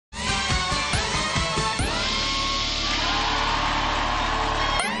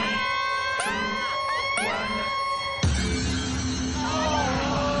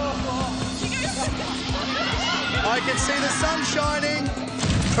sun shining?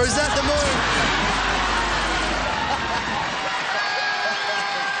 Or is that the moon?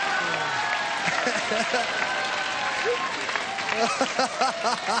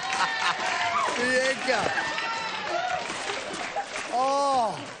 Bianca.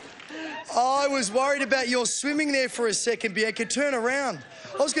 Oh, I was worried about your swimming there for a second, Bianca. Turn around.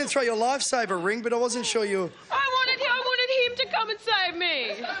 I was going to throw your lifesaver ring, but I wasn't sure you were... I wanted him to come and save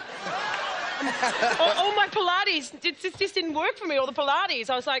me. all my Pilates, it just didn't work for me, all the Pilates.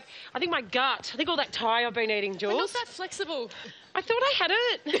 I was like, I think my gut, I think all that Thai I've been eating, Jules. We're not that flexible. I thought I had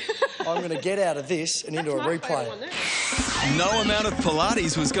it. I'm going to get out of this and into a replay. No amount of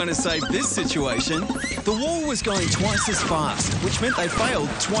Pilates was going to save this situation. The wall was going twice as fast, which meant they failed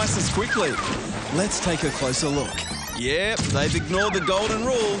twice as quickly. Let's take a closer look. Yep, they've ignored the golden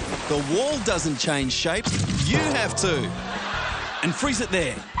rule. The wall doesn't change shape, you have to. And freeze it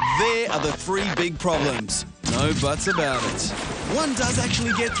there. There are the three big problems. No buts about it. One does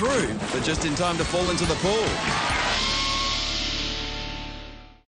actually get through, but just in time to fall into the pool.